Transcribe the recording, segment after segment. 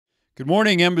Good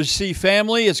morning, Embassy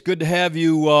family. It's good to have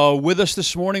you with us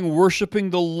this morning,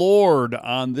 worshiping the Lord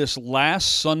on this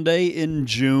last Sunday in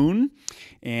June.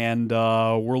 And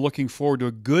we're looking forward to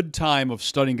a good time of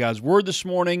studying God's Word this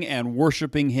morning and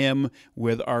worshiping Him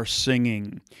with our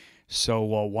singing. So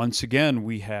once again,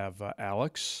 we have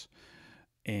Alex,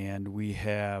 and we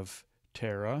have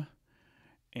Tara,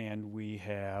 and we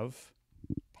have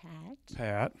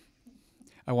Pat.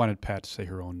 I wanted Pat to say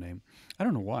her own name. I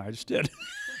don't know why, I just did.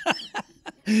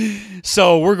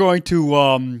 So we're going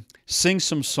to sing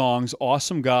some songs.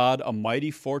 Awesome God, a mighty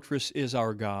fortress is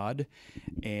our God,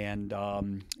 and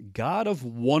God of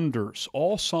wonders,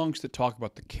 all songs that talk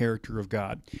about the character of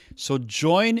God. So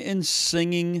join in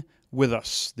singing with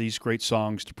us these great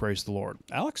songs to praise the Lord.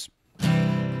 Alex? He's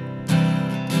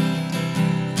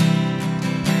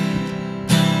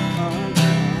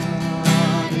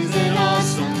an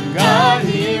awesome God,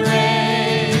 He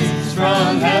reigns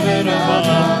from heaven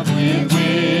above with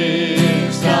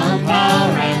wisdom,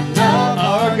 power, and love.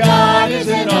 Our God is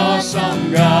an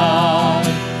awesome God.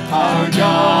 Our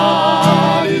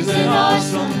God is an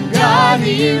awesome God.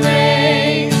 He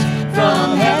reigns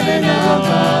from heaven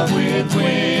above with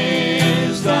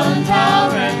wisdom,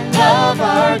 power, and love.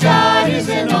 Our God is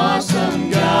an awesome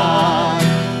God.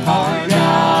 Our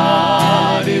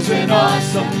God is an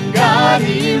awesome God.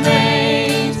 He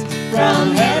reigns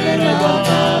from heaven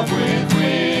above with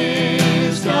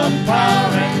wisdom,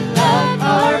 power, and love.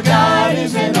 Our God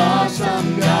is an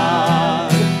awesome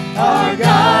God. Our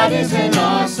God is an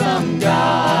awesome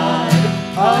God.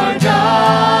 Our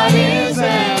God is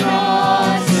an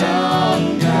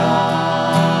awesome God.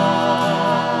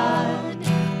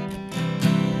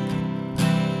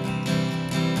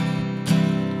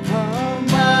 A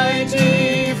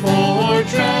mighty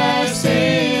fortress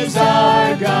is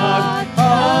our God,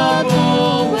 a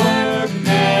bulwark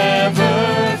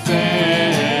never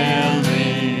failing.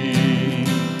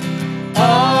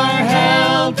 Our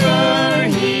helper,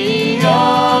 He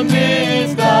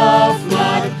amidst the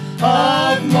flood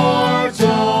of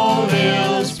mortal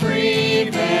ills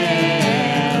prevailing.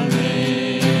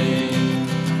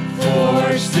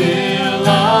 For still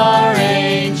our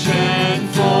ancient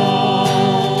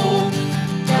foe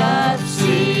doth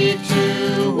seek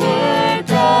to work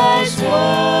us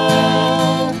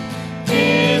woe.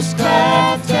 His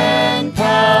craft and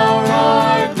power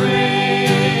are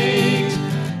great,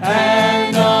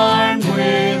 and armed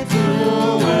with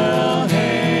cruel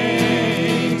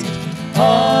hate.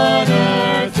 On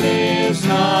earth is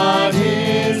not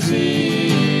His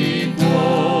equal.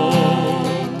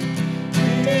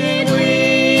 Did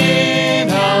we in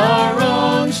our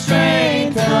own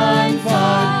strength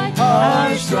confide,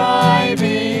 our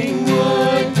striving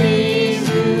would be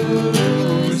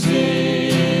losing.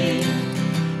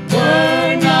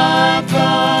 Were not the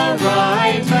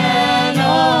right man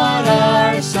on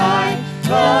our side,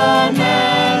 the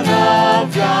man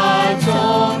of God's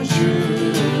own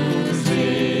choosing.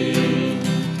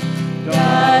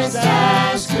 Dost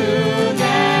ask who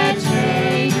that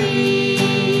may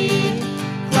be?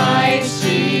 Christ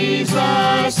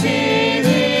Jesus, it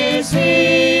is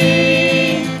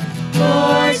He.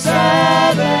 Lord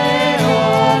Sabaoth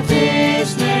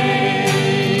His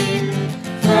name.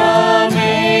 From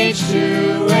age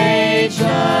to age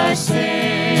the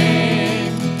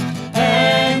same.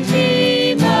 And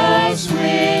He must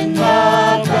win the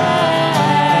battle.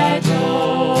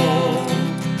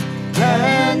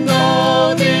 And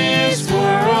though this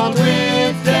world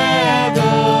with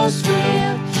devils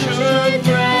filled should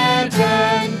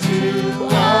threaten to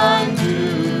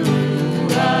undo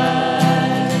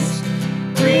us,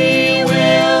 we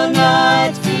will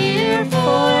not fear,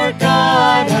 for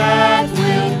God hath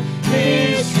willed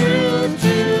His truth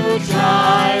to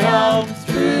triumph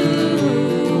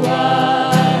through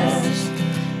us.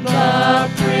 The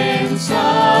Prince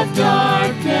of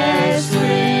Darkness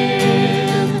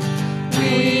will,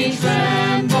 we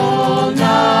tremble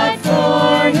not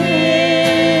for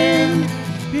Him.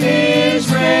 His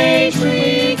rage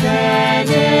we can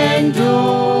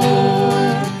endure,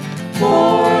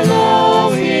 for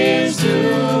lo, His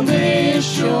doom is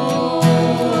sure.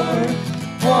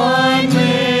 One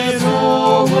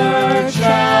little word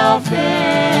shall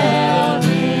fail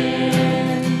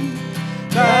Him,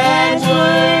 that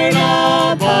word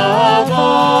above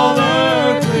all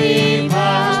earthly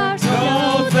powers.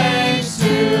 No thanks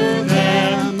to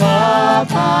them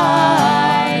abideth.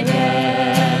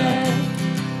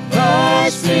 The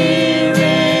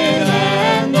Spirit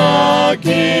and the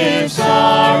gifts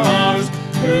are ours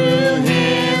through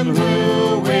Him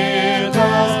who with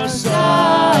us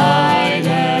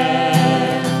sideth.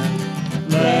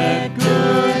 Let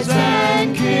goods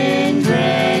and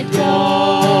kindred go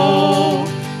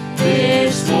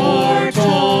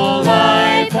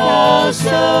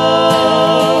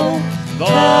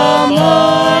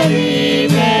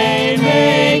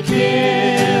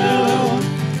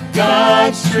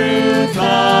truth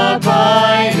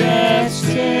abideth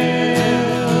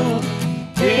still.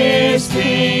 His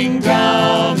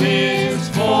kingdom is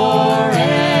forever.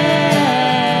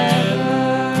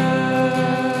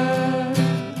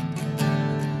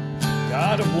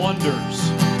 God of wonders.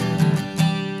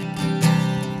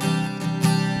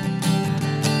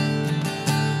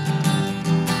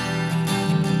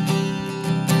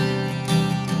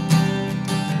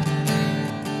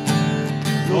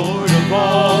 Lord of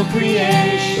all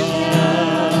creation,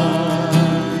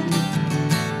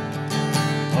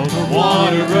 over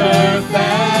water, earth,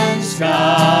 and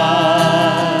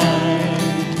sky.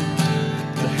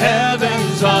 The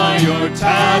heavens are your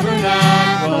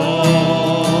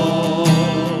tabernacle.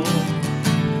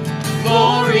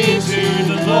 Glory to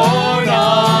the Lord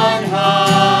on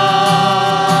high.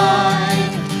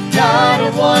 God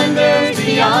of wonders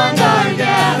beyond our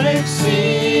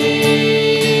galaxy.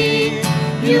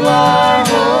 You are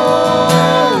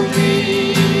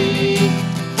holy,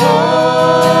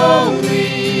 holy.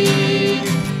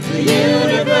 The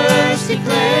universe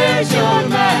declares your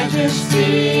majesty.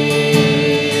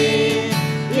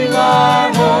 You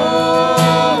are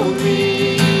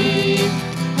holy,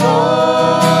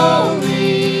 holy,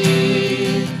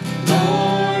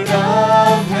 Lord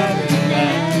of heaven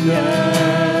and earth.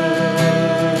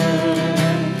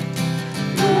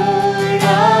 Lord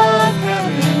of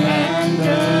heaven and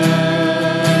earth.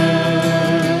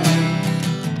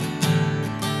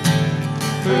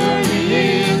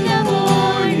 Early in the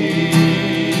morning,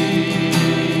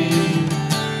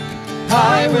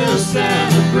 I will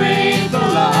celebrate the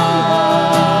light.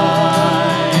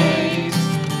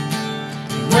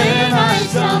 When I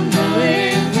stumble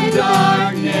into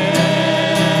darkness,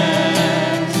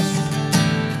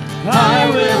 I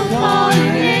will call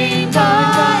your name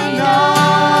by night.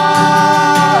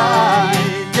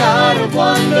 God of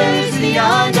wonders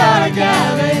beyond our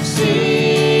galaxy.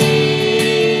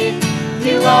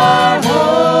 You are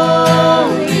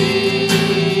holy,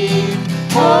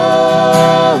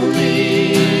 holy.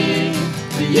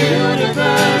 The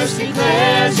universe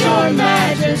declares your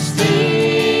majesty.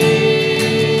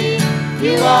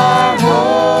 You are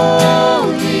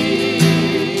holy,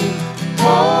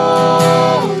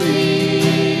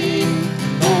 holy,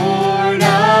 Lord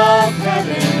of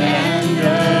heaven and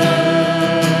earth.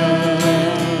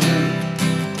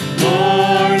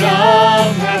 Lord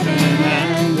of heaven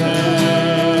and earth.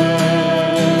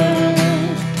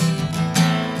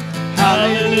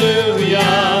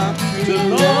 Hallelujah to the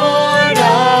Lord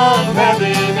of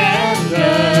heaven and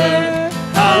earth.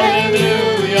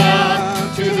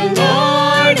 Hallelujah to the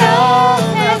Lord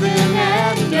of heaven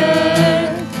and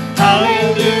earth.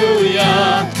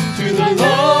 Hallelujah to the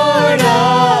Lord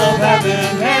of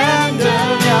heaven and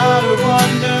earth. God of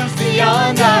wonders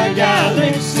beyond our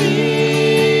galaxy.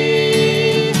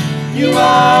 You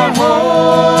are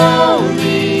holy,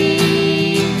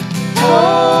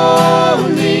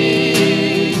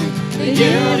 holy. The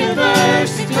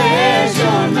universe declares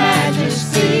your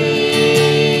majesty.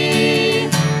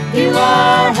 You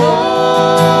are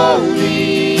holy,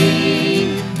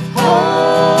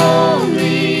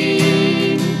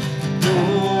 holy,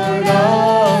 Lord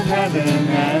of heaven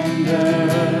and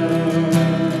earth.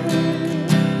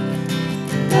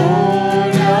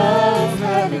 Lord of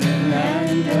heaven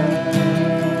and earth.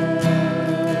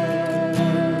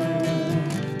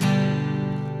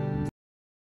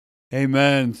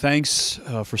 Amen. Thanks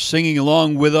for singing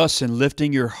along with us and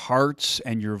lifting your hearts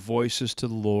and your voices to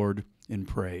the Lord in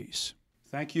praise.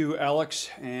 Thank you, Alex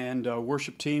and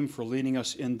worship team, for leading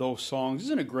us in those songs.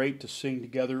 Isn't it great to sing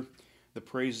together the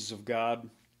praises of God?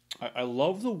 I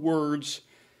love the words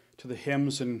to the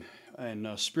hymns and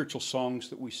spiritual songs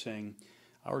that we sing.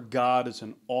 Our God is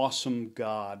an awesome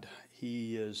God.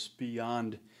 He is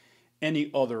beyond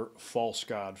any other false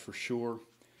god, for sure.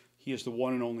 He is the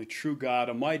one and only true God.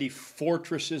 A mighty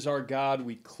fortress is our God.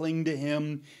 We cling to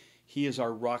Him. He is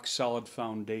our rock-solid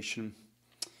foundation.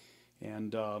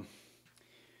 And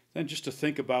then just to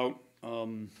think about,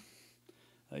 how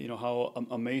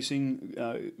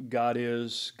amazing God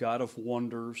is, God of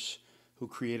wonders, who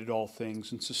created all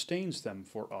things and sustains them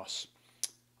for us.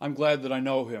 I'm glad that I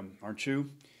know Him, aren't you?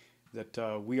 That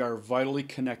we are vitally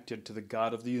connected to the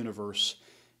God of the universe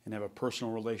and have a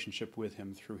personal relationship with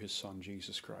Him through His Son,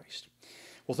 Jesus Christ.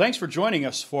 Well, thanks for joining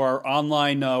us for our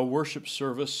online worship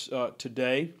service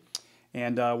today.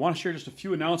 And I want to share just a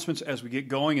few announcements as we get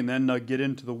going and then get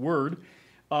into the Word.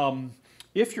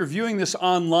 If you're viewing this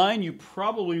online, you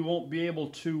probably won't be able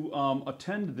to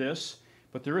attend this,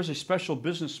 but there is a special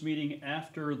business meeting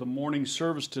after the morning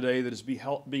service today that is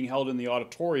being held in the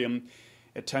auditorium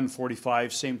at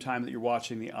 10:45, same time that you're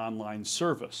watching the online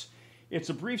service. It's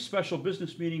a brief special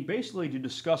business meeting basically to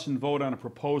discuss and vote on a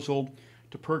proposal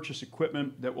to purchase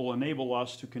equipment that will enable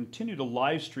us to continue to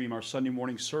live stream our Sunday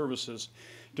morning services.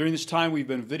 During this time, we've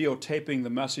been videotaping the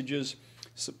messages,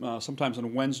 sometimes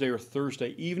on Wednesday or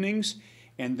Thursday evenings,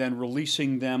 and then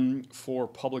releasing them for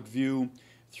public view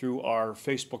through our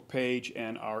Facebook page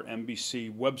and our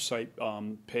NBC website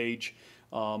page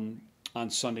on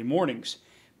Sunday mornings.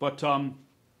 But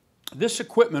this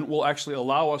equipment will actually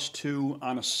allow us to,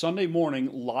 on a Sunday morning,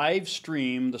 live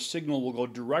stream. The signal will go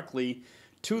directly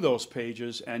to those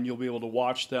pages, and you'll be able to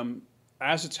watch them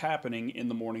as it's happening in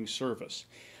the morning service.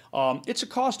 It's a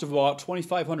cost of about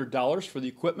 $2,500 for the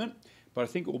equipment, but I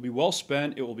think it will be well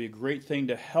spent. It will be a great thing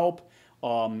to help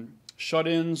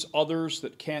shut-ins, others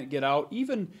that can't get out,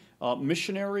 even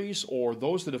missionaries or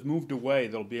those that have moved away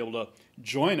that'll be able to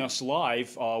join us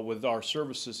live with our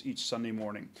services each Sunday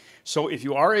morning. So if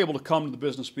you are able to come to the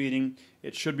business meeting,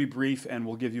 it should be brief, and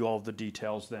we'll give you all the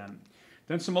details then.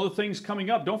 Then some other things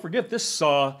coming up. Don't forget, this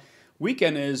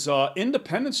weekend is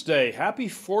Independence Day. Happy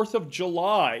 4th of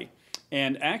July.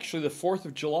 And actually, the 4th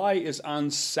of July is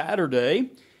on Saturday,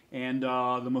 and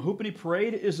the Mahoopany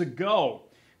Parade is a go.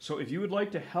 So if you would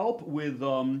like to help with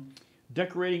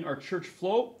decorating our church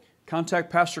float,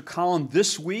 contact Pastor Colin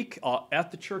this week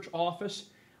at the church office.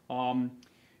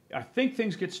 I think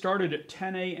things get started at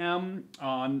 10 a.m.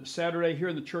 on Saturday here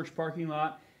in the church parking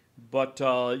lot, but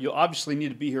you'll obviously need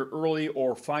to be here early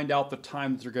or find out the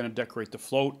time that they're going to decorate the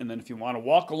float. And then if you want to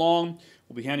walk along,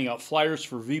 we'll be handing out flyers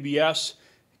for VBS,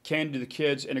 candy to the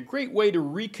kids, and a great way to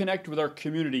reconnect with our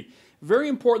community. Very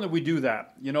important that we do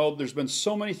that. You know, there's been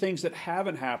so many things that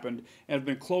haven't happened and have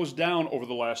been closed down over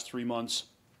the last 3 months.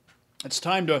 It's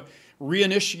time to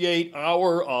reinitiate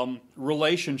our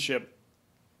relationship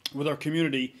with our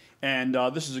community, and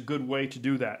this is a good way to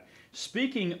do that.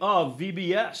 Speaking of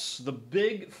VBS, the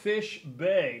Big Fish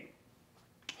Bay,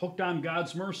 Hooked on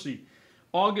God's Mercy,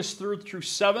 August 3rd through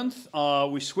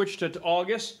 7th. We switched it to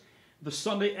August. The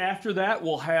Sunday after that,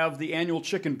 we'll have the annual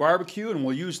chicken barbecue, and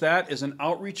we'll use that as an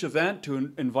outreach event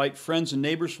to invite friends and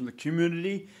neighbors from the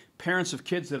community, parents of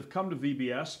kids that have come to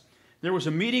VBS. There was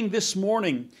a meeting this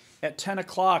morning at 10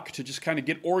 o'clock to just kind of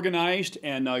get organized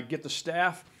and get the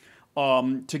staff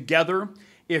together.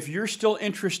 If you're still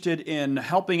interested in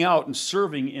helping out and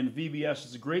serving in VBS,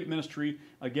 it's a great ministry.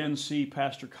 Again, see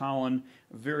Pastor Colin.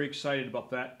 Very excited about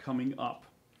that coming up.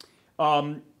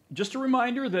 Just a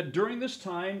reminder that during this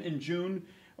time in June,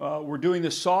 we're doing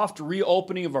the soft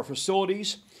reopening of our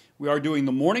facilities. We are doing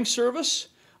the morning service.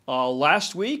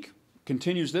 Last week,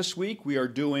 continues this week, we are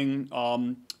doing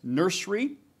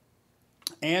nursery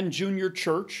and junior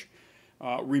church.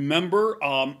 Remember,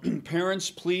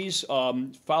 parents, please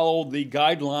follow the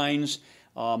guidelines.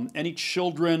 Any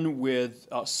children with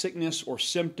sickness or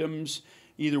symptoms,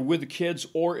 either with the kids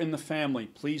or in the family,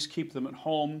 please keep them at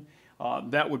home.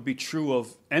 That would be true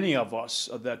of any of us,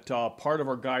 that part of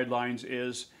our guidelines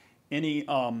is any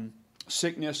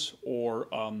sickness or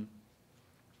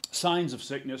signs of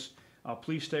sickness,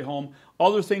 please stay home.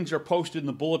 Other things are posted in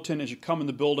the bulletin as you come in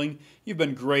the building. You've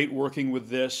been great working with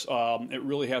this. It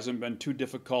really hasn't been too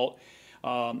difficult.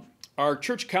 Our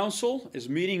church council is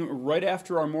meeting right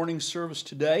after our morning service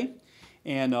today,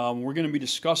 and we're going to be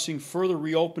discussing further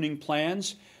reopening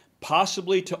plans,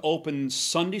 possibly to open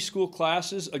Sunday school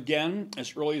classes again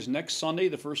as early as next Sunday,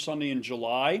 the first Sunday in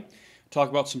July. Talk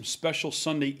about some special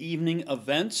Sunday evening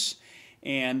events,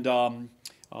 and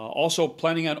also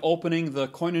planning on opening the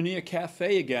Koinonia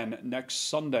Cafe again next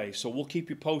Sunday. So we'll keep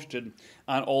you posted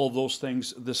on all of those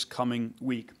things this coming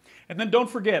week. And then don't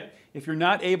forget, if you're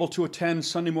not able to attend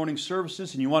Sunday morning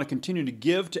services and you want to continue to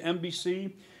give to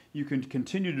NBC, you can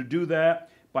continue to do that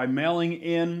by mailing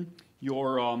in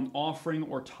your offering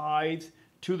or tithe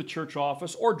to the church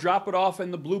office, or drop it off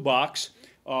in the blue box.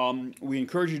 We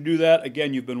encourage you to do that.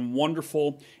 Again, you've been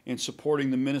wonderful in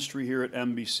supporting the ministry here at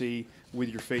NBC with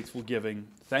your faithful giving.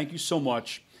 Thank you so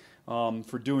much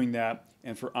for doing that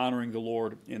and for honoring the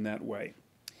Lord in that way.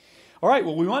 All right,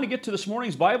 well, we want to get to this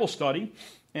morning's Bible study,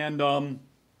 and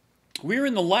we're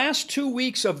in the last 2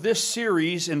 weeks of this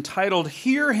series entitled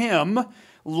Hear Him,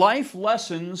 Life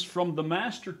Lessons from the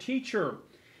Master Teacher.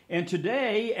 And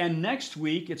today and next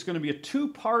week, it's going to be a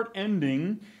two-part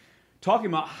ending talking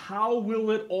about how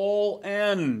will it all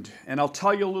end. And I'll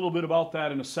tell you a little bit about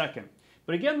that in a second.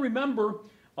 But again, remember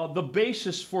the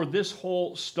basis for this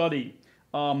whole study.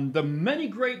 The many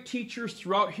great teachers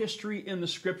throughout history in the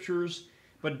Scriptures,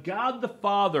 but God the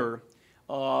Father,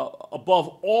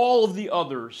 above all of the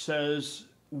others, says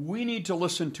we need to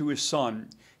listen to His Son.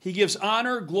 He gives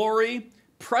honor, glory,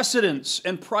 precedence,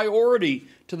 and priority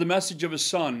to the message of His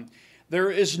Son. There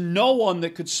is no one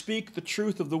that could speak the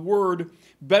truth of the Word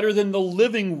better than the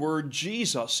living Word,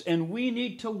 Jesus, and we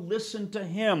need to listen to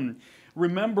Him.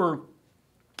 Remember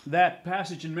that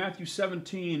passage in Matthew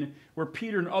 17 where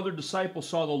Peter and other disciples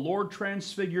saw the Lord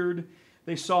transfigured.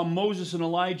 They saw Moses and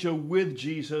Elijah with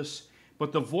Jesus,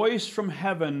 but the voice from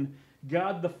heaven,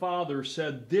 God the Father,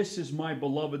 said, "This is my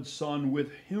beloved Son,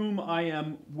 with whom I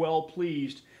am well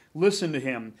pleased. Listen to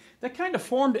him." That kind of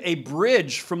formed a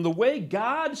bridge from the way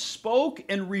God spoke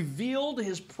and revealed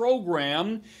His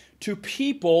program to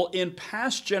people in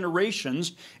past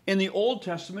generations. In the Old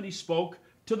Testament, He spoke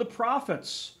to the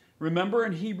prophets. Remember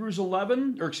in Hebrews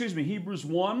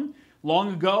 1,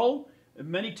 long ago,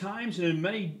 many times and in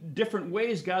many different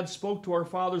ways, God spoke to our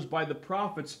fathers by the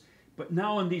prophets. But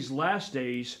now in these last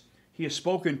days, He has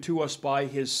spoken to us by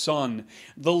His Son.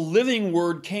 The living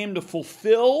Word came to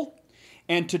fulfill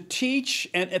and to teach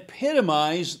and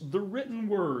epitomize the written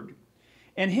Word.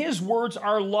 And His words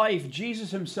are life. Jesus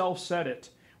Himself said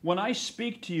it. When I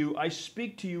speak to you, I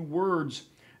speak to you words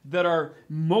that are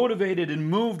motivated and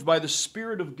moved by the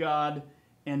Spirit of God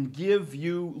and give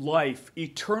you life.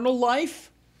 Eternal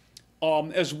life,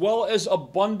 as well as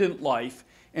abundant life.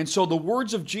 And so the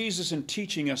words of Jesus in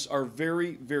teaching us are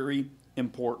very, very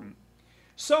important.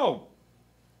 So,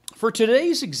 for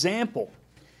today's example,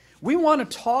 we want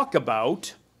to talk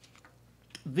about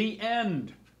the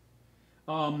end.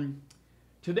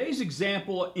 Today's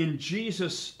example in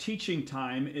Jesus' teaching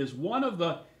time is one of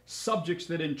the subjects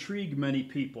that intrigue many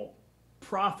people.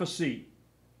 Prophecy,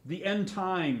 the end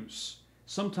times,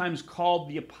 sometimes called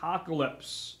the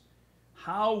apocalypse.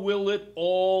 How will it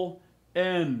all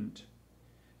end?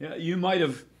 You might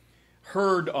have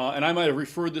heard, and I might have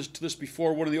referred to this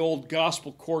before, one of the old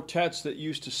gospel quartets that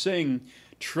used to sing,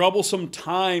 "Troublesome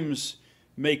times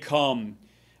may come,"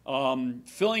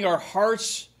 filling our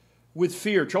hearts with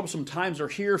fear. Troublesome times are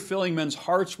here, filling men's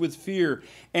hearts with fear.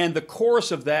 And the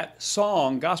chorus of that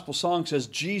song, gospel song, says,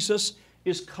 "Jesus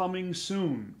is coming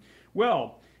soon."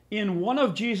 Well, in one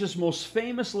of Jesus' most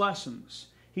famous lessons,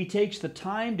 He takes the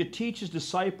time to teach His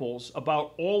disciples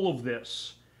about all of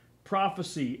this.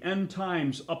 Prophecy, end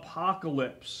times,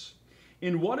 apocalypse,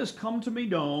 in what has come to be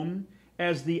known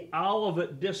as the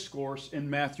Olivet Discourse in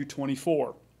Matthew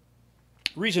 24.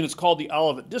 The reason it's called the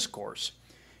Olivet Discourse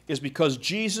is because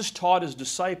Jesus taught His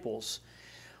disciples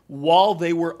while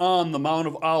they were on the Mount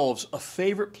of Olives, a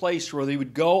favorite place where they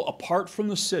would go apart from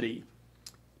the city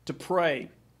to pray,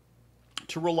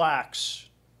 to relax,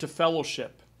 to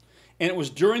fellowship. And it was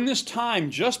during this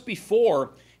time, just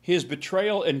before His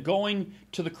betrayal and going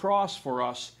to the cross for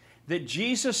us, that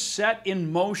Jesus set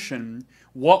in motion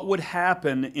what would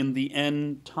happen in the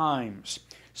end times.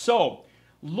 So,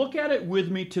 look at it with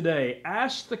me today.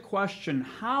 Ask the question,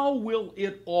 how will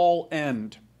it all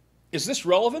end? Is this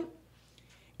relevant?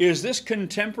 Is this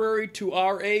contemporary to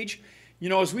our age? You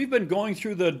know, as we've been going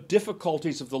through the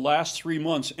difficulties of the last 3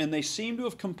 months, and they seem to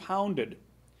have compounded,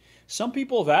 some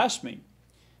people have asked me,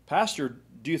 "Pastor,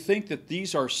 do you think that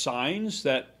these are signs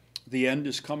that the end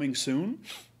is coming soon?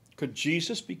 Could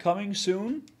Jesus be coming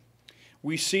soon?"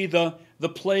 We see the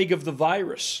plague of the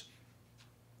virus.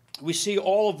 We see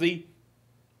all of the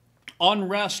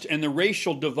unrest and the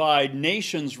racial divide,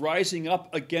 nations rising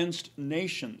up against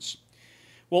nations.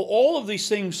 Well, all of these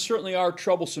things certainly are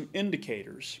troublesome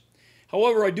indicators.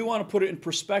 However, I do want to put it in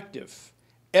perspective.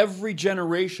 Every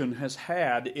generation has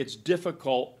had its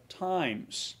difficult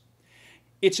times.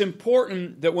 It's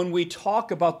important that when we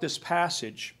talk about this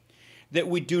passage, that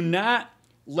we do not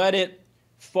let it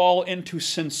fall into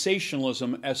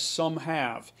sensationalism as some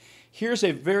have. Here's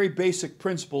a very basic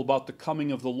principle about the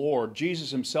coming of the Lord. Jesus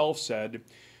Himself said,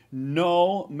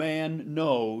 "No man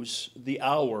knows the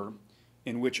hour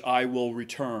in which I will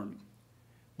return."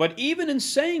 But even in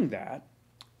saying that,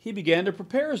 He began to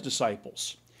prepare His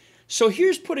disciples. So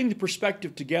here's putting the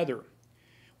perspective together.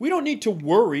 We don't need to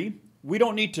worry. We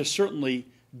don't need to certainly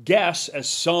guess, as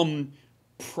some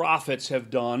prophets have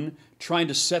done, trying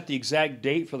to set the exact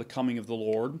date for the coming of the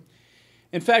Lord.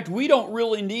 In fact, we don't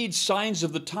really need signs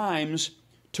of the times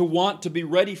to want to be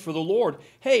ready for the Lord.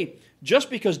 Hey, just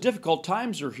because difficult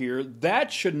times are here,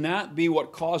 that should not be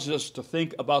what causes us to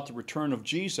think about the return of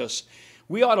Jesus.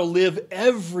 We ought to live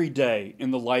every day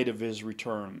in the light of His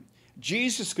return.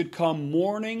 Jesus could come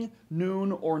morning,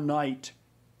 noon, or night.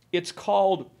 It's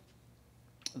called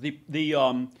the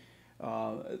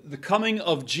coming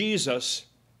of Jesus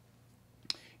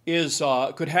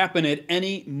could happen at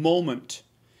any moment.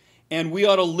 And we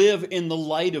ought to live in the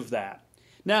light of that.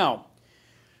 Now,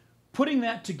 putting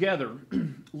that together,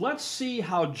 let's see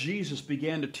how Jesus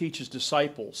began to teach His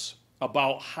disciples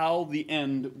about how the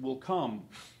end will come.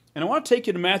 And I want to take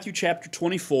you to Matthew chapter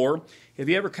 24. If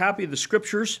you have a copy of the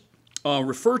Scriptures,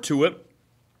 refer to it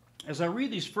as I read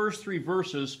these first three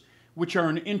verses, which are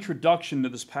an introduction to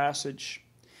this passage.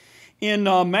 In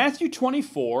Matthew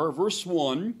 24, verse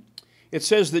 1, it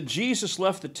says that Jesus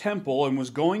left the temple and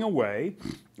was going away.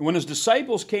 When his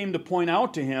disciples came to point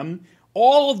out to him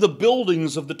all of the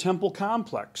buildings of the temple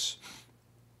complex.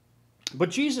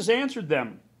 But Jesus answered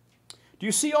them, "Do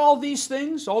you see all these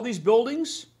things, all these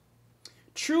buildings?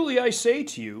 Truly I say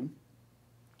to you,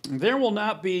 there will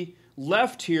not be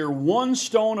left here one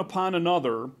stone upon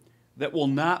another that will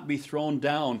not be thrown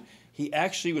down." He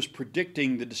actually was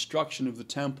predicting the destruction of the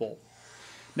temple.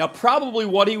 Now, probably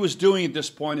what he was doing at this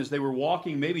point is they were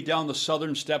walking maybe down the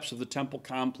southern steps of the temple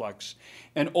complex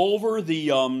and over the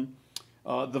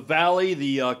valley,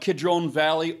 the Kidron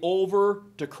Valley, over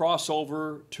to cross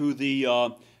over to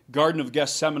the Garden of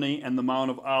Gethsemane and the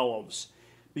Mount of Olives.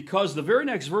 Because the very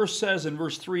next verse says in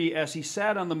verse 3, as he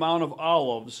sat on the Mount of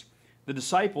Olives, the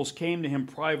disciples came to him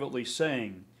privately,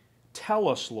 saying, "Tell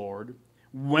us, Lord,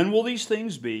 when will these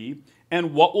things be,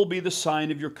 and what will be the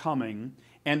sign of your coming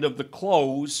and of the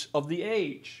close of the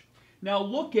age?" Now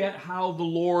look at how the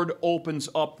Lord opens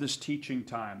up this teaching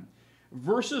time.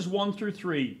 Verses 1 through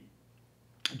 3,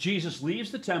 Jesus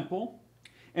leaves the temple,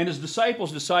 and his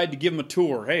disciples decide to give him a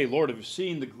tour. "Hey, Lord, have you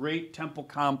seen the great temple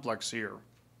complex here?"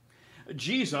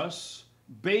 Jesus,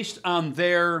 based on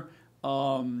their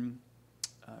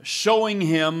showing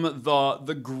him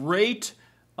the great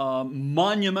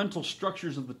monumental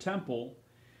structures of the temple,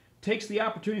 takes the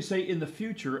opportunity to say, in the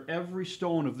future, every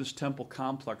stone of this temple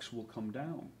complex will come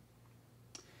down.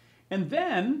 And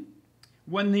then,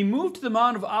 when they moved to the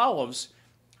Mount of Olives,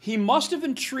 he must have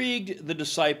intrigued the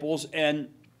disciples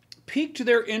and piqued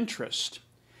their interest,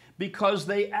 because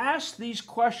they asked these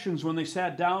questions when they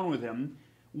sat down with him.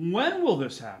 When will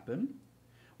this happen?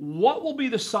 What will be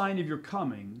the sign of your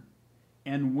coming?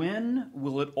 And when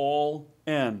will it all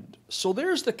end? So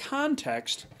there's the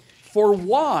context for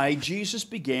why Jesus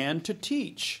began to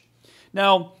teach.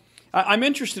 Now, I'm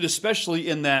interested especially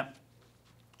in that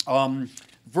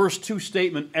verse 2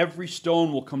 statement, every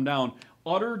stone will come down.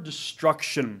 Utter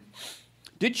destruction.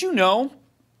 Did you know,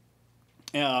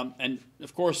 and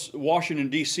of course Washington,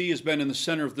 D.C. has been in the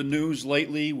center of the news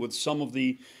lately with some of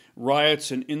the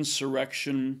riots and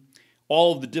insurrection,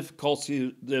 all of the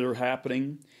difficulties that are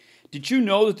happening. Did you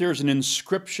know that there's an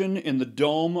inscription in the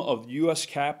dome of the U.S.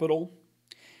 Capitol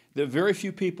that very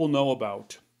few people know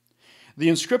about? The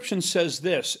inscription says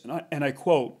this, and I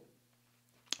quote,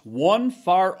 "One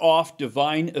far-off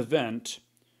divine event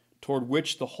toward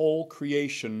which the whole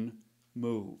creation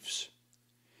moves."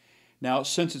 Now,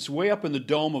 since it's way up in the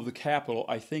dome of the Capitol,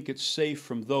 I think it's safe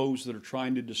from those that are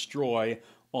trying to destroy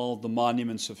all of the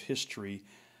monuments of history.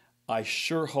 I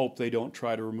sure hope they don't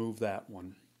try to remove that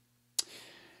one.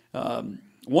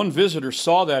 One visitor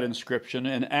saw that inscription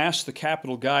and asked the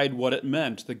Capitol guide what it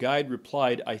meant. The guide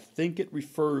replied, "I think it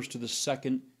refers to the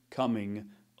second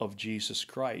coming of Jesus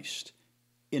Christ."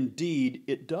 Indeed,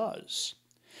 it does.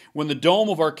 When the dome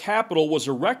of our Capitol was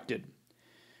erected,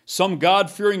 some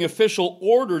God-fearing official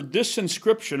ordered this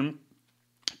inscription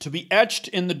to be etched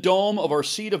in the dome of our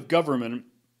seat of government,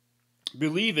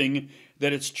 believing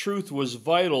that its truth was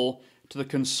vital to the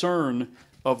concern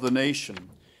of the nation.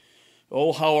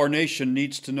 Oh, how our nation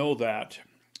needs to know that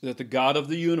the God of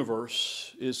the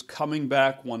universe is coming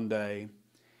back one day,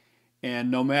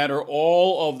 and no matter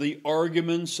all of the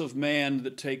arguments of man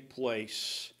that take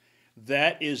place,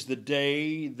 that is the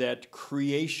day that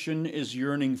creation is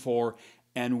yearning for,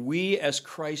 and we as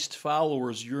Christ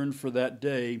followers yearn for that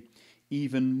day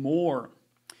even more.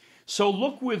 So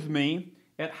look with me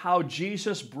at how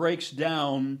Jesus breaks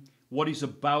down what he's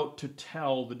about to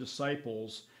tell the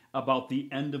disciples about the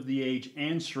end of the age,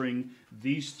 answering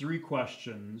these three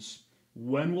questions.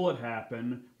 When will it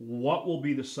happen? What will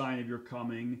be the sign of your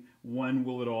coming? When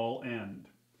will it all end?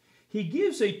 He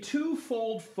gives a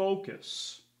twofold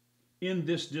focus in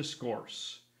this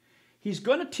discourse. He's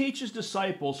going to teach his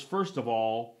disciples, first of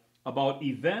all, about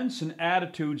events and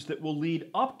attitudes that will lead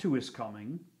up to his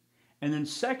coming. And then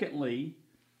secondly,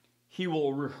 he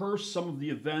will rehearse some of the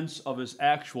events of his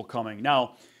actual coming.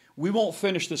 Now, we won't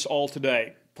finish this all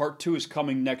today. Part 2 is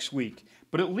coming next week.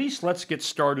 But at least let's get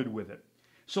started with it.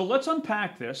 So let's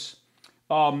unpack this.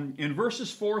 In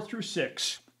verses 4 through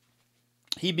 6,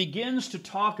 he begins to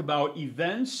talk about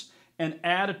events and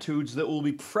attitudes that will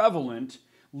be prevalent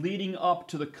leading up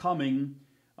to the coming,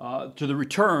 to the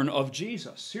return of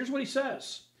Jesus. Here's what he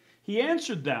says. He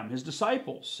answered them, his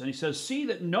disciples, and he says, "See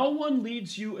that no one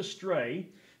leads you astray,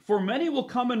 for many will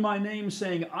come in my name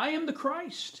saying, 'I am the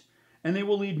Christ,' and they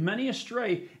will lead many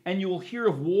astray, and you will hear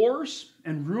of wars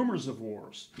and rumors of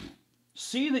wars.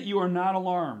 See that you are not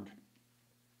alarmed,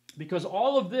 because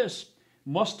all of this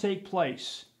must take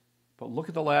place. But look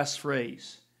at the last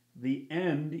phrase. The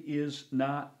end is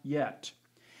not yet.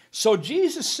 So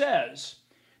Jesus says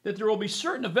that there will be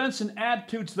certain events and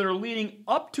attitudes that are leading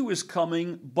up to his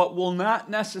coming, but will not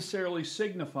necessarily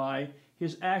signify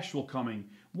his actual coming.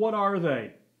 What are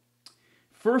they?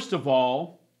 First of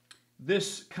all,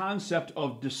 this concept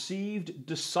of deceived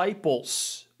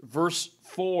disciples. Verse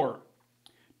 4.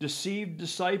 Deceived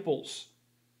disciples.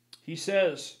 He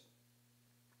says,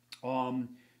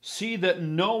 see that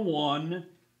no one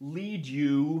lead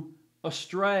you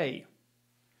astray.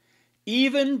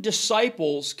 Even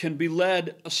disciples can be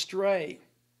led astray.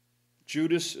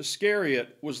 Judas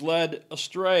Iscariot was led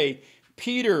astray.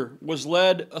 Peter was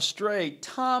led astray.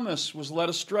 Thomas was led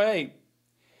astray.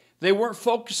 They weren't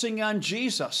focusing on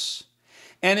Jesus.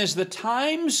 And as the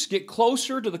times get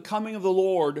closer to the coming of the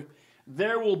Lord,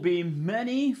 there will be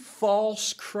many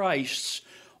false Christs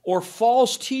or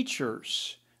false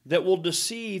teachers that will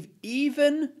deceive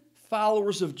even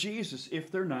followers of Jesus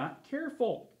if they're not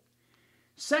careful.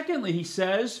 Secondly, he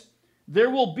says, there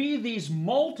will be these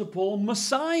multiple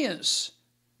messiahs.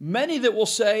 Many that will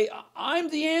say, I'm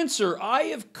the answer. I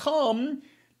have come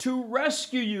to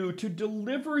rescue you, to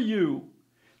deliver you.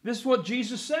 This is what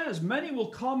Jesus says. Many will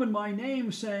come in my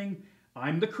name saying,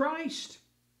 I'm the Christ,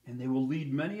 and they will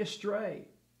lead many astray.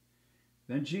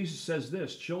 Then Jesus says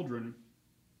this, children,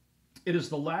 it is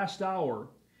the last hour,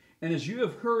 and as you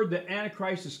have heard that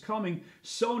Antichrist is coming,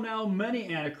 so now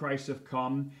many Antichrists have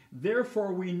come.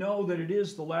 Therefore we know that it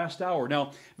is the last hour.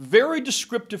 Now, very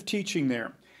descriptive teaching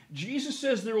there. Jesus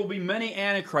says there will be many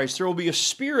Antichrists. There will be a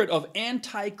spirit of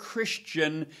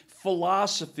anti-Christian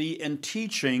philosophy and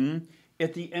teaching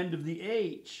at the end of the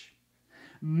age.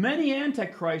 Many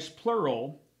Antichrists,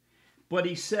 plural, but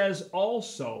he says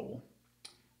also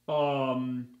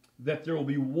that there will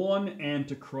be one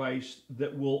Antichrist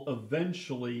that will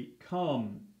eventually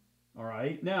come. All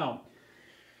right? Now,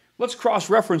 let's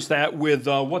cross-reference that with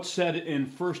what's said in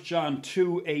 1 John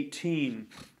 2:18.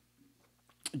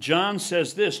 John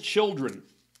says this, children,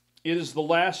 it is the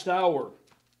last hour.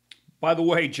 By the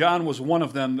way, John was one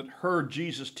of them that heard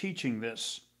Jesus teaching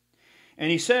this.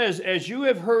 And he says, as you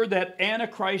have heard that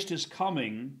Antichrist is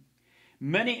coming,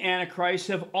 many Antichrists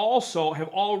have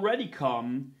already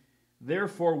come.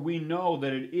 Therefore, we know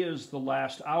that it is the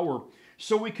last hour.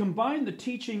 So we combine the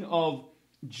teaching of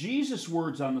Jesus'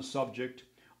 words on the subject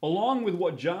along with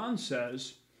what John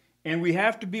says, and we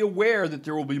have to be aware that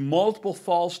there will be multiple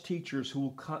false teachers who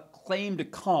will claim to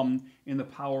come in the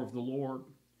power of the Lord.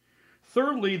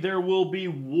 Thirdly, there will be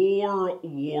war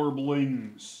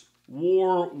warblings.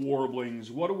 War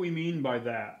warblings. What do we mean by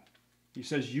that? He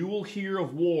says, you will hear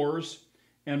of wars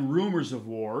and rumors of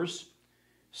wars.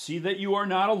 See that you are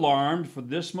not alarmed, for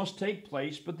this must take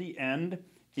place, but the end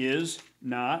is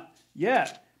not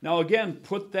yet. Now again,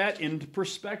 put that into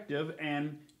perspective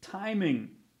and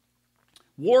timing.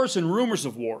 Wars and rumors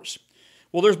of wars.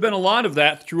 Well, there's been a lot of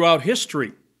that throughout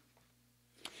history.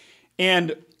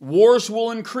 And wars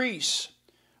will increase.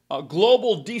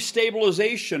 Global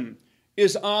destabilization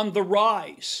is on the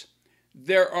rise.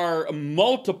 There are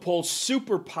multiple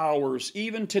superpowers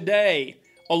even today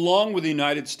along with the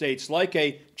United States, like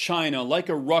a China, like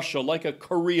a Russia, like a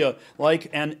Korea, like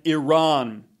an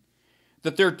Iran,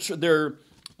 that they're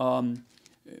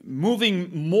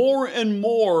moving more and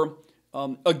more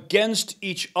against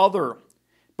each other.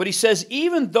 But he says,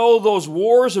 even though those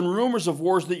wars and rumors of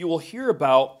wars that you will hear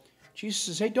about, Jesus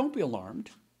says, hey, don't be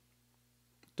alarmed.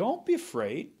 Don't be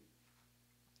afraid.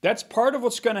 That's part of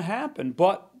what's going to happen,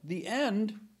 but the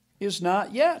end is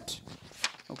not yet.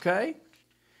 Okay?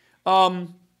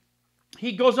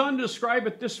 He goes on to describe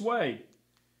it this way.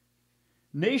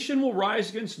 Nation will rise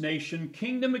against nation,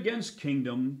 kingdom against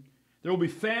kingdom. There will be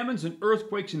famines and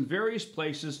earthquakes in various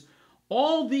places.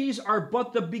 All these are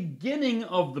but the beginning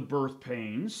of the birth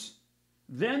pains.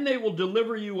 Then they will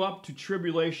deliver you up to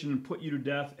tribulation and put you to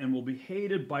death, and will be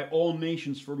hated by all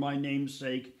nations for my name's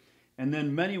sake. And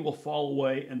then many will fall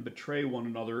away and betray one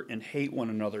another and hate one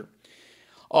another.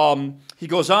 He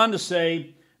goes on to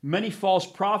say, many false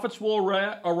prophets will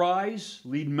arise,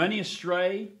 lead many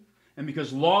astray, and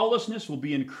because lawlessness will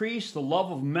be increased, the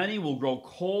love of many will grow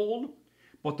cold.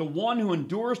 But the one who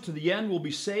endures to the end will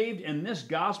be saved, and this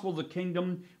gospel of the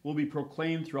kingdom will be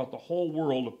proclaimed throughout the whole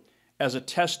world as a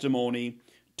testimony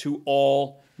to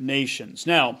all nations.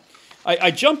 Now, I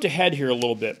jumped ahead here a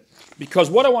little bit, because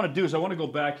what I want to do is I want to go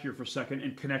back here for a second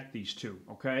and connect these two,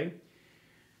 okay?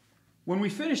 When we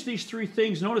finish these three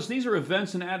things, notice these are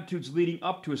events and attitudes leading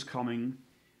up to his coming.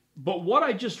 But what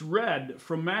I just read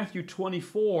from Matthew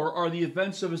 24 are the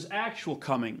events of his actual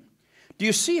coming. Do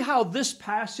you see how this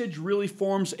passage really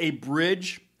forms a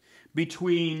bridge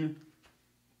between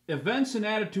events and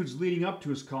attitudes leading up to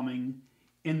his coming,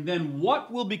 and then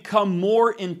what will become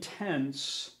more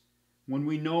intense when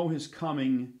we know his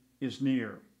coming is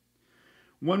near?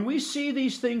 When we see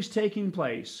these things taking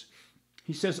place,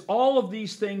 he says all of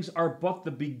these things are but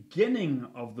the beginning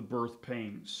of the birth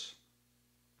pains.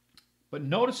 But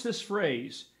notice this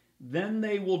phrase, then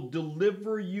they will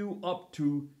deliver you up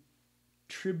to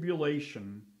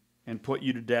tribulation and put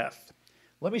you to death.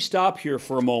 Let me stop here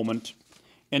for a moment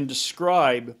and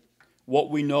describe what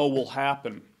we know will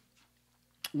happen.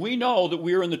 We know that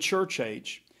we are in the church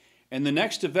age, and the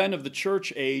next event of the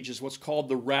church age is what's called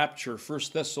the rapture, 1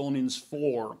 Thessalonians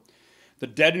 4. The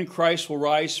dead in Christ will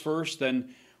rise first,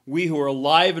 then we who are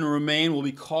alive and remain will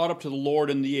be caught up to the Lord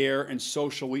in the air, and so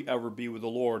shall we ever be with the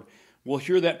Lord. We'll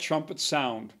hear that trumpet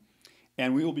sound,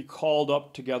 and we will be called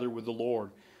up together with the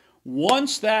Lord.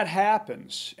 Once that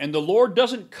happens, and the Lord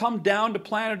doesn't come down to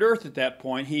planet Earth at that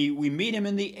point, we meet him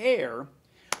in the air,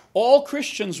 all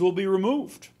Christians will be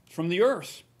removed from the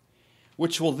earth,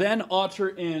 which will then usher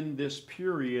in this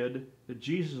period that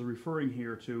Jesus is referring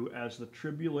here to as the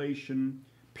tribulation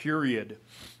period,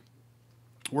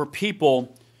 where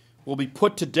people will be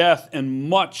put to death and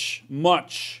much,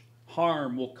 much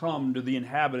harm will come to the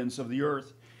inhabitants of the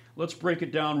earth. Let's break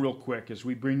it down real quick as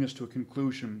we bring this to a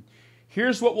conclusion.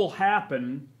 Here's what will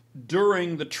happen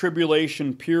during the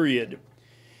tribulation period.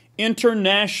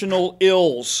 International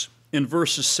ills in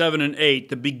verses 7 and 8.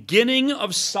 The beginning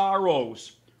of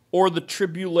sorrows, or the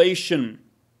tribulation.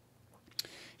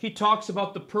 He talks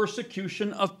about the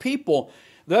persecution of people.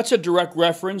 That's a direct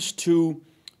reference to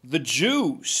the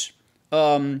Jews.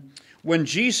 When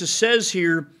Jesus says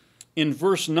here in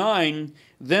verse 9,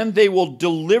 then they will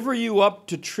deliver you up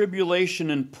to tribulation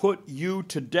and put you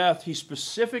to death. He's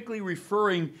specifically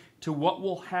referring to what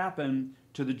will happen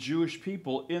to the Jewish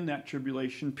people in that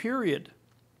tribulation period.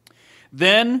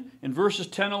 Then, in verses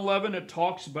 10 and 11, it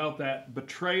talks about that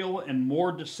betrayal and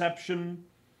more deception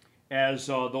as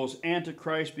those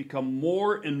antichrists become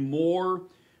more and more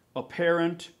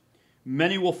apparent.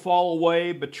 Many will fall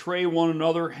away, betray one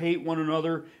another, hate one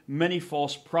another. Many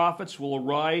false prophets will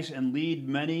arise and lead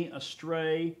many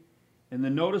astray. And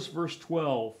then notice verse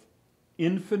 12,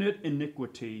 infinite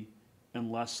iniquity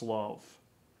and less love.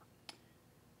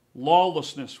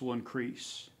 Lawlessness will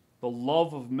increase. The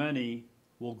love of many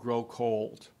will grow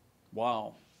cold.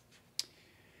 Wow.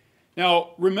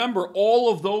 Now, remember,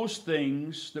 all of those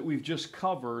things that we've just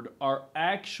covered are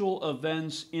actual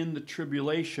events in the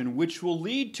tribulation, which will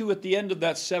lead to, at the end of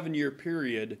that 7-year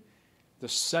period, the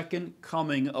second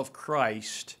coming of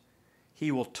Christ.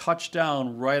 He will touch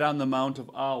down right on the Mount of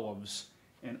Olives,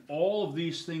 and all of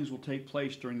these things will take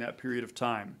place during that period of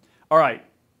time. All right,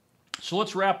 so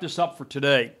let's wrap this up for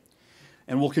today,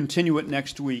 and we'll continue it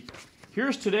next week.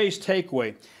 Here's today's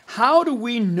takeaway. How do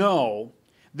we know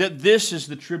that this is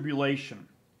the tribulation?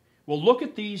 Well, look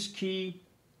at these key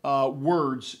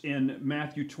words in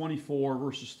Matthew 24,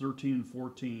 verses 13 and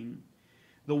 14.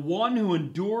 The one who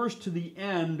endures to the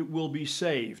end will be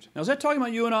saved. Now, is that talking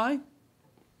about you and I?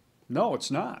 No,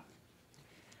 it's not.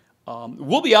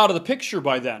 We'll be out of the picture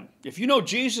by then. If you know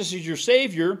Jesus is your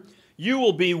Savior, you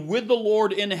will be with the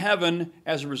Lord in heaven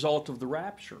as a result of the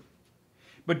rapture.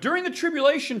 But during the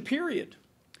tribulation period,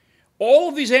 all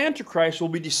of these antichrists will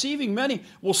be deceiving many.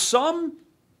 Will some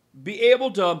be able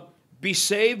to be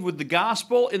saved with the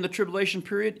gospel in the tribulation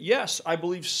period? Yes, I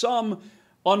believe some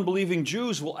unbelieving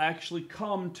Jews will actually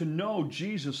come to know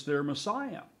Jesus, their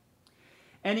Messiah.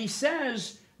 And he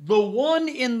says, the one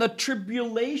in the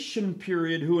tribulation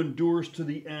period who endures to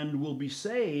the end will be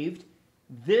saved.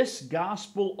 This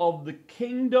gospel of the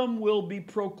kingdom will be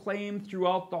proclaimed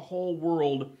throughout the whole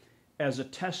world as a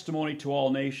testimony to all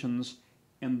nations,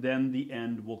 and then the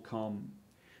end will come.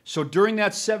 So during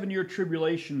that 7-year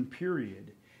tribulation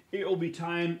period, it will be a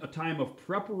time of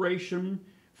preparation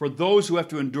for those who have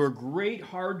to endure great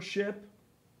hardship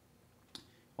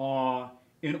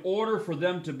in order for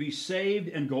them to be saved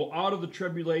and go out of the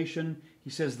tribulation. He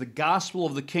says the gospel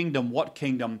of the kingdom. What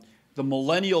kingdom? The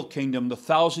millennial kingdom, the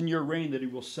 1,000-year reign that he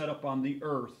will set up on the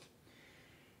earth.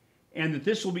 And that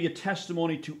this will be a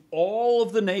testimony to all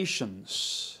of the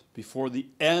nations before the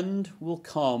end will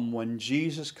come when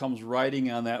Jesus comes riding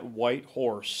on that white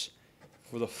horse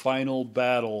for the final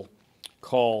battle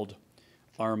called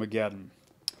Armageddon.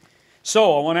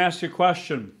 So, I want to ask you a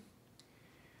question.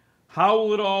 How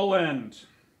will it all end?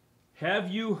 Have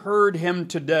you heard him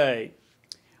today?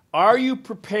 Are you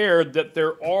prepared that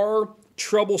there are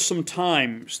troublesome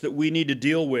times that we need to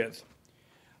deal with?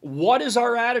 What is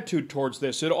our attitude towards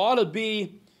this? It ought to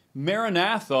be,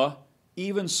 Maranatha,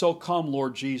 even so come,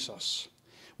 Lord Jesus.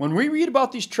 When we read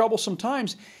about these troublesome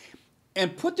times,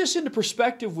 and put this into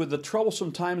perspective with the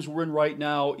troublesome times we're in right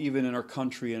now, even in our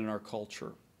country and in our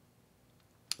culture,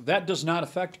 that does not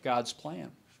affect God's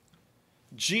plan.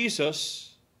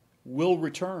 Jesus will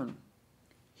return.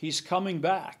 He's coming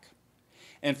back.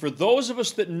 And for those of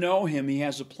us that know Him, He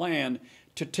has a plan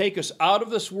to take us out of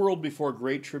this world before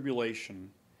great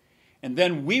tribulation. And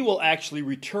then we will actually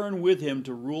return with Him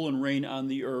to rule and reign on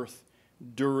the earth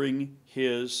during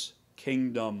His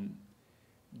kingdom.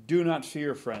 Do not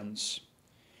fear, friends.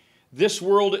 This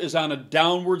world is on a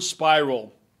downward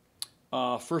spiral.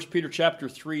 1 Peter chapter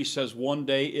 3 says one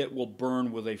day it will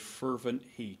burn with a fervent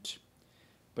heat.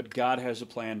 But God has a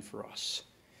plan for us.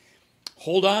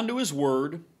 Hold on to His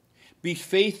word. Be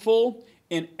faithful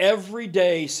in every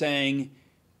day saying,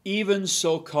 even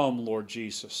so come, Lord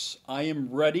Jesus. I am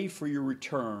ready for your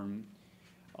return.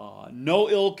 No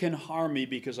ill can harm me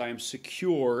because I am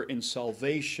secure in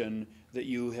salvation that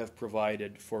you have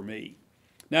provided for me.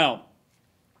 Now,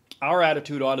 our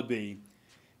attitude ought to be,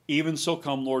 even so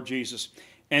come, Lord Jesus.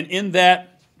 And in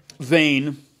that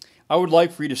vein, I would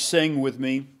like for you to sing with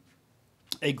me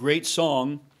a great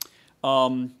song.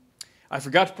 I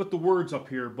forgot to put the words up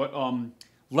here, but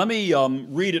let me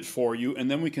read it for you,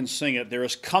 and then we can sing it. There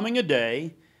is coming a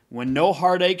day when no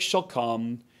heartache shall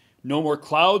come, no more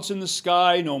clouds in the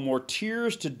sky, no more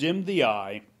tears to dim the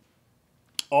eye.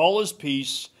 All is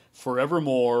peace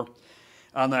forevermore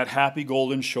on that happy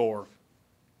golden shore.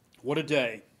 What a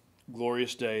day,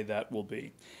 glorious day that will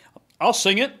be. I'll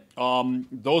sing it.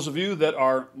 Those of you that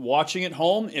are watching at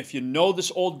home, if you know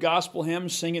this old gospel hymn,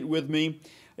 sing it with me.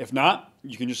 If not,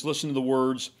 you can just listen to the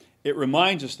words. It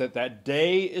reminds us that that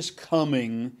day is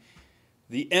coming.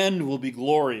 The end will be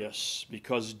glorious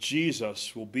because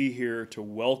Jesus will be here to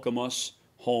welcome us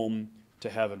home to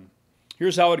heaven.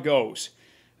 Here's how it goes.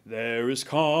 There is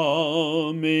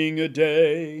coming a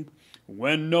day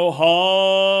when no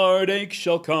heartache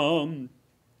shall come,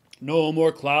 no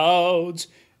more clouds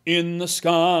in the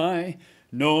sky,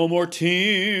 no more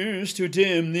tears to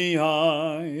dim the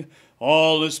eye.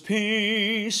 All is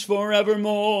peace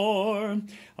forevermore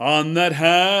on that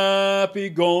happy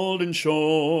golden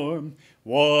shore.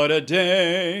 What a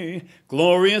day,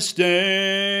 glorious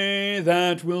day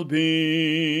that will be.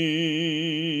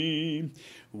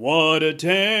 What a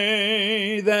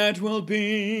day that will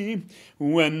be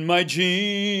when my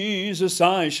Jesus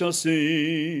I shall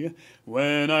see.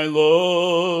 When I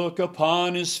look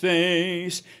upon His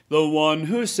face, the one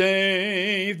who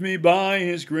saved me by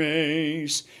His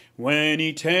grace. When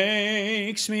He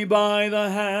takes me by the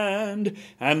hand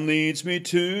and leads me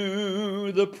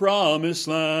to the promised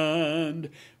land.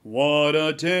 What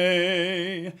a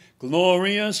day,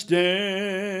 glorious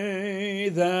day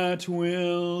that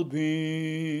will be.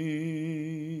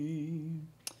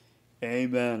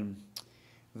 Amen.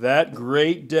 That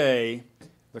great day,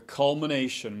 the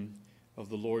culmination of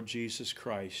the Lord Jesus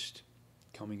Christ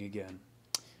coming again.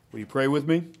 Will you pray with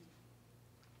me?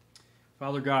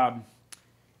 Father God,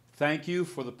 thank you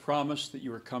for the promise that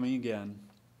you are coming again.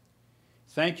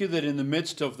 Thank you that in the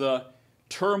midst of the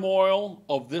turmoil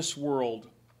of this world,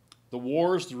 the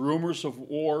wars, the rumors of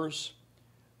wars,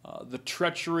 the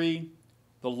treachery,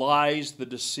 the lies, the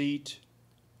deceit,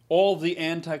 all the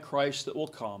Antichrist that will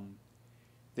come,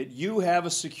 that you have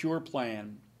a secure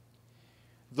plan.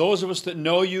 Those of us that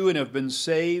know you and have been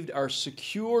saved are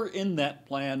secure in that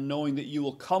plan, knowing that you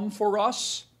will come for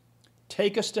us,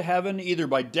 take us to heaven either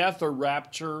by death or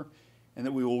rapture, and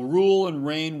that we will rule and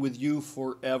reign with you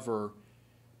forever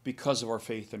because of our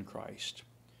faith in Christ.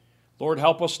 Lord,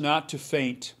 help us not to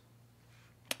faint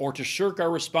or to shirk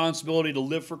our responsibility to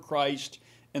live for Christ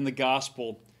and the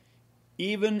gospel,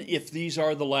 even if these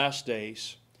are the last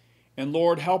days. And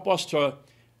Lord, help us to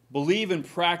believe and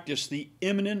practice the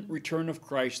imminent return of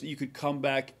Christ, that you could come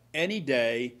back any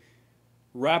day,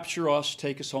 rapture us,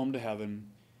 take us home to heaven.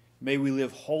 May we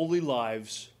live holy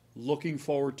lives, looking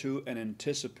forward to and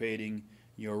anticipating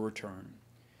your return.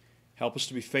 Help us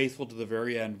to be faithful to the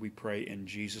very end, we pray in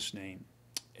Jesus' name.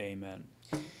 Amen.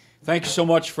 Thank you so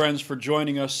much, friends, for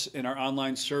joining us in our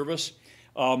online service.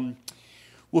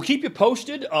 We'll keep you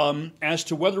posted as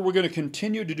to whether we're going to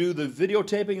continue to do the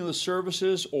videotaping of the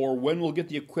services or when we'll get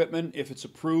the equipment, if it's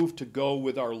approved to go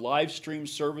with our live stream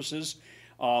services.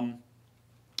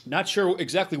 Not sure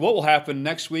exactly what will happen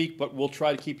next week, but we'll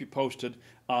try to keep you posted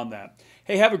on that.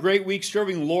 Hey, have a great week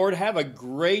serving the Lord. Have a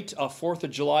great 4th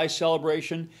of July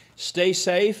celebration. Stay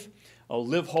safe.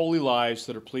 Live holy lives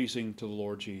that are pleasing to the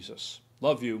Lord Jesus.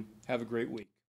 Love you. Have a great week.